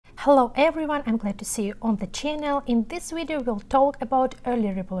Hello everyone, I'm glad to see you on the channel. In this video we'll talk about early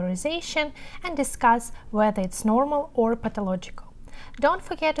repolarization and discuss whether it's normal or pathological. Don't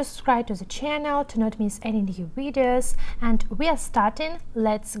forget to subscribe to the channel to not miss any new videos, and we are starting.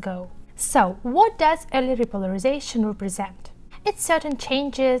 Let's go! So, what does early repolarization represent? It's certain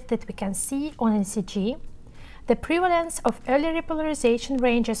changes that we can see on ECG. The prevalence of early repolarization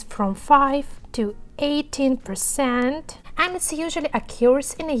ranges from 5 to 18%, and it usually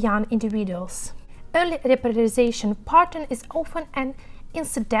occurs in young individuals. Early repolarization pattern is often an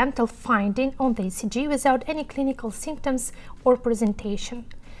incidental finding on the ECG without any clinical symptoms or presentation.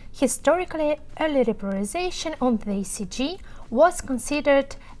 Historically, early repolarization on the ECG was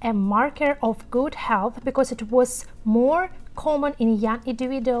considered a marker of good health because it was more common in young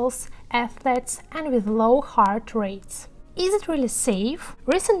individuals, athletes, and with low heart rates. Is it really safe?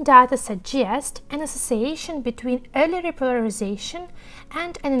 Recent data suggest an association between early repolarization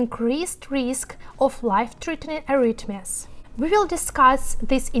and an increased risk of life-threatening arrhythmias. We will discuss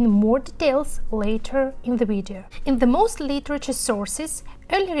this in more details later in the video. In the most literature sources,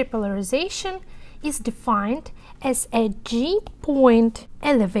 early repolarization is defined as a G-point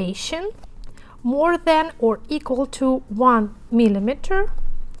elevation more than or equal to 1 mm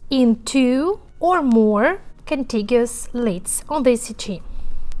in 2 or more contiguous leads on the ECG.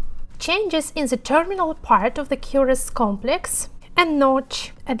 Changes in the terminal part of the QRS complex, a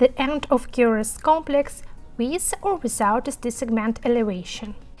notch at the end of QRS complex with or without a segment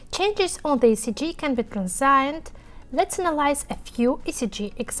elevation. Changes on the ECG can be transient. Let's analyze a few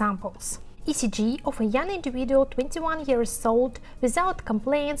ECG examples. ECG of a young individual 21 years old without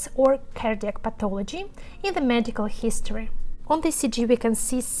complaints or cardiac pathology in the medical history. On the ECG we can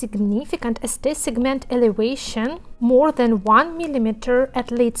see significant ST segment elevation more than 1 mm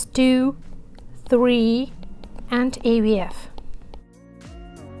at leads 2, 3 and AVF.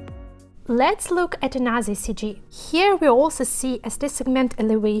 Let's look at another ECG. Here we also see ST segment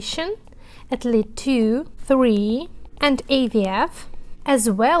elevation at lead 2, 3 and AVF, as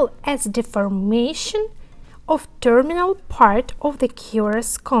well as deformation of terminal part of the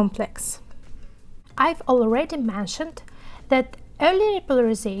QRS complex. I've already mentioned that early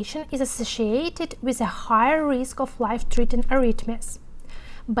repolarization is associated with a higher risk of life-threatening arrhythmias.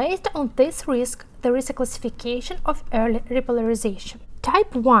 Based on this risk, there is a classification of early repolarization.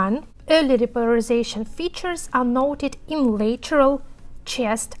 Type 1 early repolarization features are noted in lateral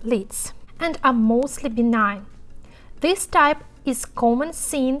chest leads and are mostly benign. This type is commonly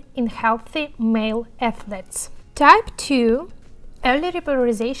seen in healthy male athletes. Type 2 early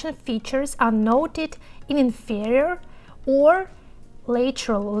repolarization features are noted in inferior or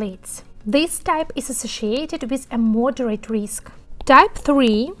lateral leads. This type is associated with a moderate risk. Type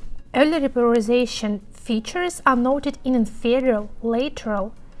 3 early repolarization features are noted in inferior,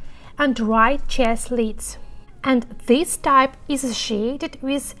 lateral, and right chest leads, and this type is associated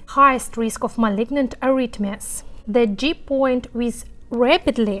with highest risk of malignant arrhythmias. The G-point with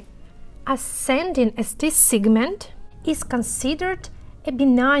rapidly ascending ST segment is considered a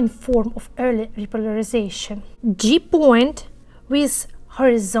benign form of early repolarization. G-point with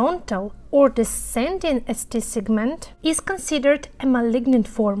horizontal or descending ST segment is considered a malignant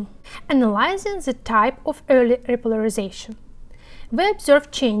form. Analyzing the type of early repolarization, we observe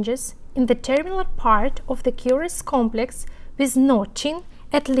changes in the terminal part of the QRS complex with notching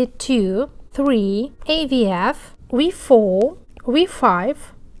at lead 2, 3, AVF, V4, V5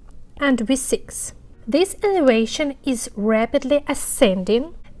 and V6. This elevation is rapidly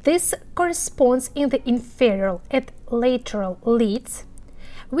ascending. This corresponds in the inferior and lateral leads,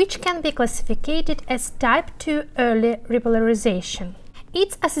 which can be classified as type 2 early repolarization.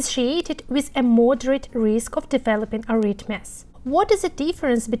 It's associated with a moderate risk of developing arrhythmias. What is the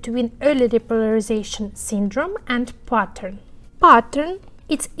difference between early repolarization syndrome and pattern? Pattern –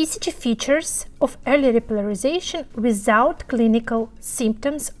 it's ECG features of early repolarization without clinical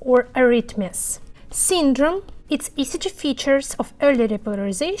symptoms or arrhythmias. Syndrome – it's ECG features of early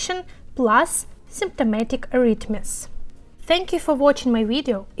repolarization plus symptomatic arrhythmias. Thank you for watching my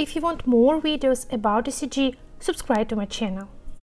video. If you want more videos about ECG, subscribe to my channel.